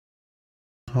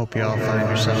Hope you all find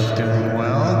yourselves doing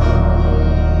well.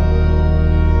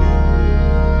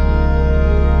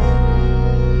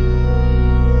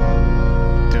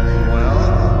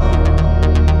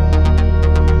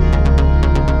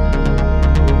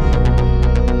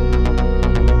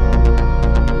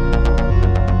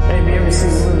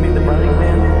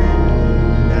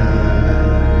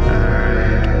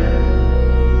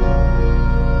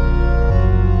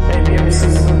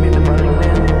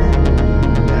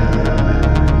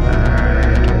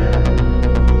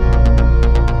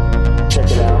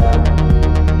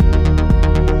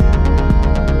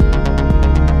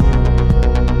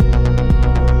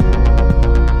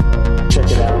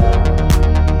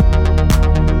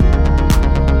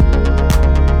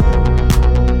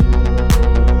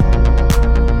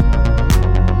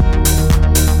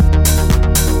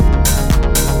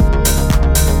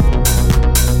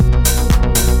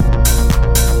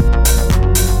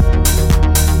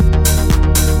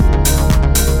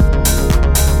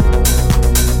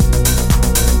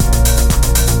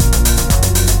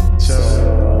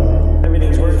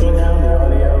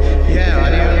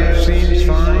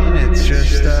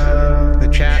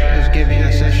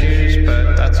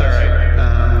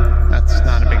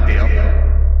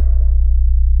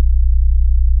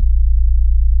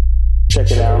 Check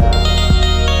it out.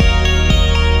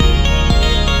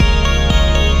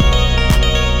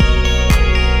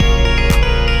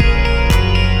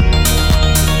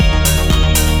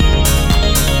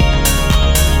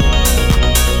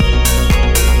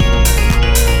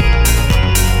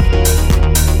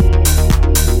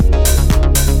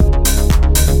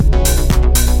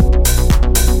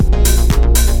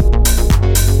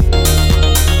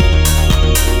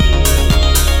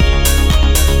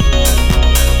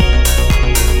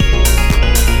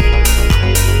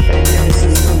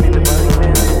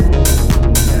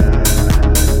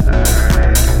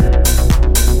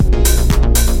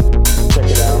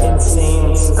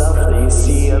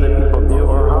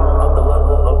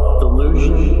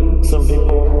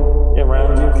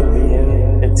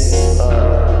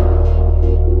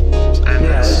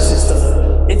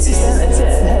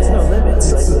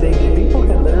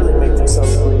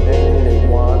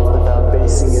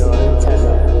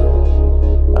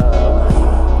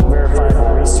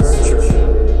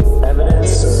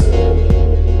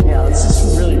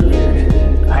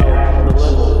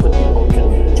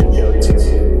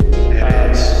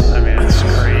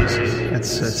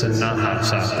 It's a nut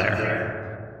house out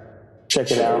there.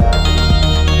 Check it out.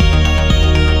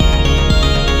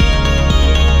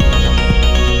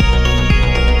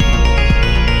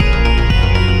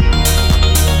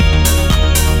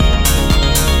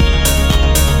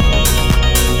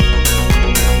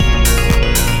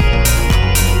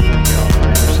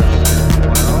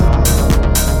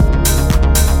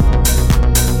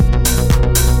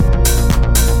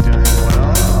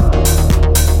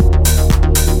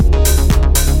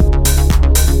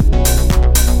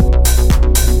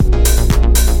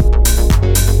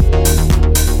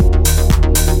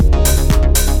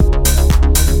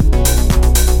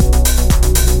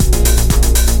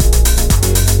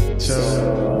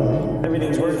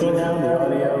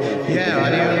 Yeah,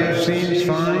 audio seems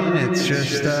fine. It's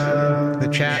just the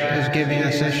chat is giving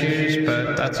us issues,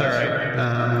 but that's all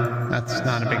right. That's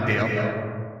not a big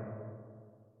deal.